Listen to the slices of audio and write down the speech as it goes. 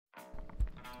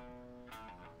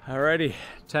Alrighty,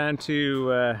 time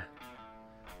to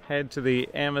head to the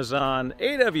Amazon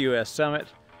AWS Summit.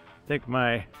 I think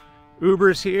my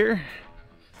Uber's here.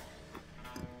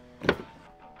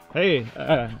 Hey,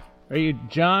 are you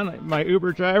John, my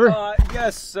Uber driver?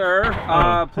 Yes,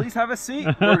 sir. Please have a seat.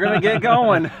 We're gonna get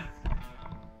going.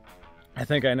 I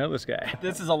think I know this guy.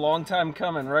 This is a long time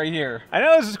coming right here. I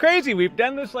know, this is crazy. We've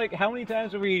done this like, how many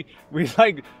times have we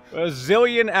like a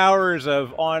zillion hours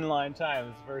of online time.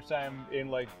 It's the first time in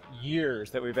like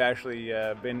years that we've actually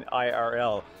been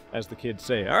IRL, as the kids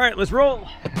say. All right, let's roll.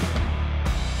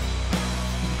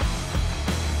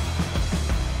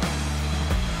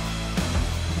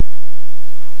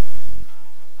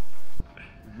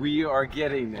 We are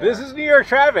getting there. This is New York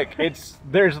traffic.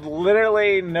 There's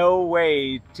literally no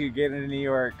way to get into New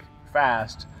York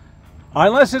fast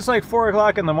unless it's like 4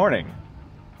 o'clock in the morning.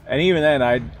 And even then,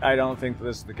 I don't think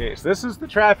this is the case. This is the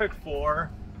traffic for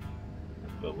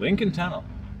the Lincoln Tunnel.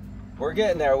 We're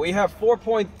getting there. We have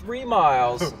 4.3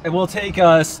 miles. It will take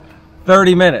us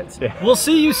 30 minutes. Yeah. We'll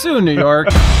see you soon, New York.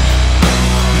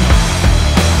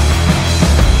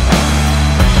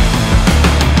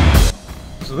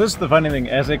 So this is the funny thing.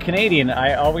 As a Canadian,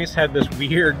 I always had this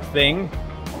weird thing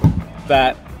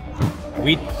that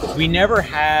we never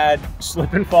had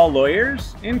slip and fall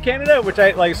lawyers in Canada, which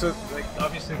I like. So like,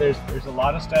 obviously there's a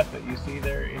lot of stuff that you see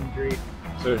there, injury.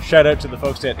 So shout out to the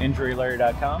folks at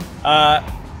injurylawyer.com.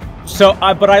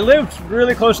 But I lived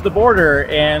really close to the border,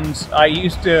 and I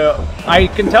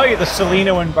can tell you the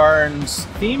Celino and Barnes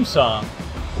theme song,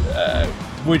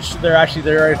 which there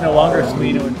is no longer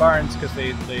Celino and Barnes because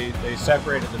they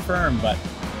separated the firm. But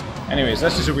anyways,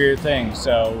 that's just a weird thing.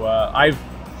 So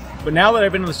but now that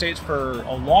I've been in the States for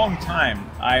a long time,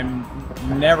 I'm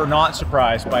never not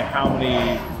surprised by how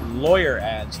many lawyer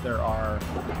ads there are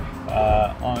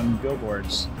on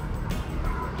billboards.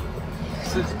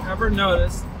 So did you ever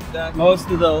notice that most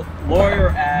of the lawyer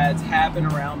ads happen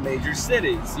around major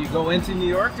cities? You go into New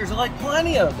York, there's like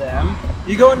plenty of them.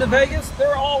 You go into Vegas,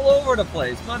 they're all over the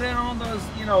place. But in all those,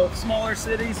 smaller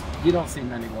cities, you don't see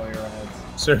many lawyer ads.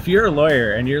 So if you're a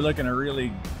lawyer and you're looking to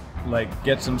really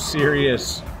get some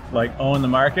serious own the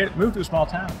market, move to a small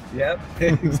town. Yep,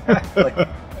 exactly.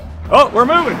 Oh, we're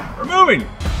moving. We're moving.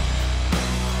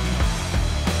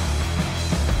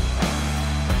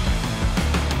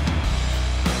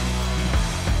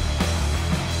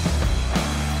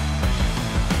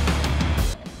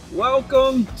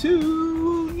 Welcome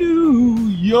to New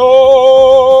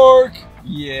York.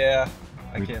 Yeah,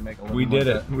 I can't make a living. We did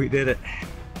it. We did it.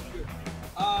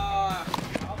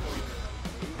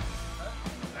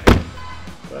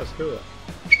 That's cool.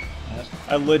 That's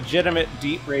a legitimate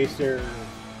deep racer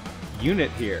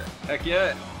unit here. Heck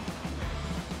yeah.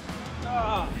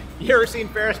 You ever seen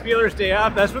Ferris Bueller's Day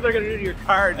Off? That's what they're gonna do to your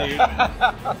car, dude.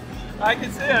 I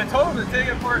can see it. I told him to take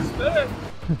it for a spin.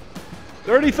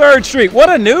 33rd Street. What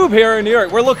a noob here in New York.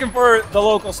 We're looking for the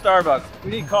local Starbucks. We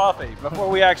need coffee before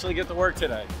we actually get to work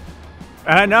today.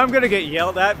 Now I'm going to get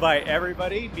yelled at by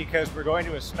everybody because we're going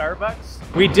to a Starbucks.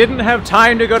 We didn't have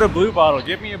time to go to Blue Bottle.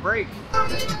 Give me a break.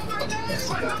 This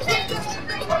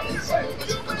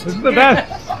is the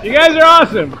best. You guys are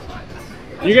awesome.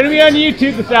 You're going to be on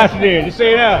YouTube this afternoon, just so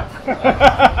you know.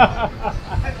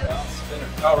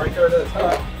 Oh, right there it is.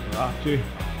 Off to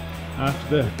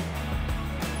the...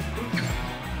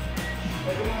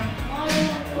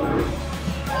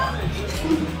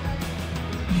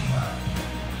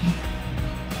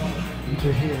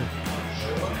 Are here.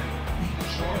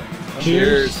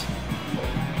 Cheers.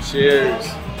 Cheers.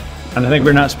 And I think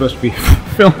we're not supposed to be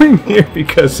filming here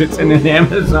because it's in an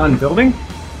Amazon building.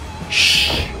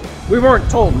 Shh. We weren't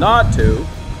told not to.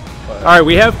 But... All right,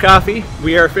 we have coffee.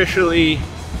 We are officially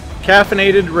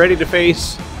caffeinated, ready to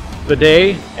face the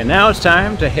day. And now it's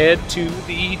time to head to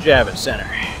the Javits Center.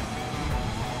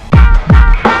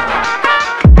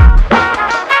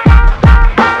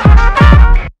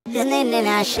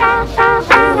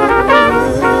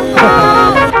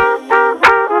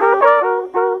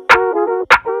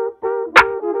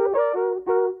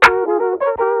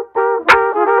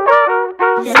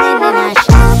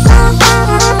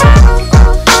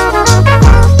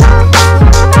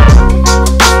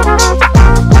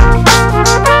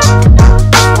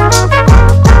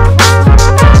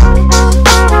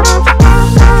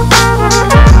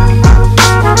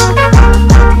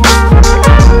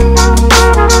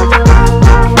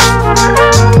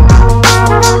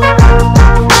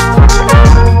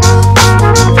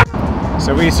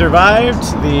 Survived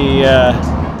the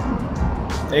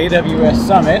AWS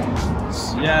Summit.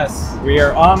 Yes. We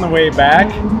are on the way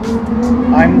back.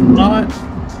 I'm not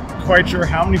quite sure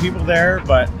how many people there,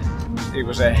 but it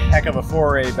was a heck of a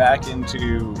foray back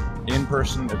into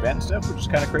in-person event stuff, which is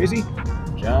kind of crazy.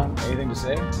 John, anything to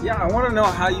say? Yeah, I want to know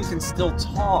how you can still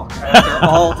talk after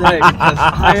all day, because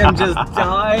I am just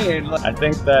dying. I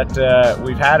think that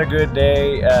we've had a good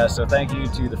day, so thank you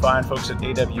to the fine folks at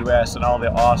AWS and all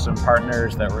the awesome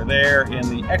partners that were there in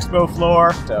the expo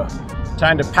floor. So,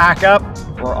 time to pack up.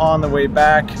 We're on the way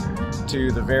back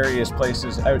to the various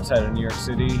places outside of New York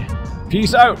City.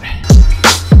 Peace out.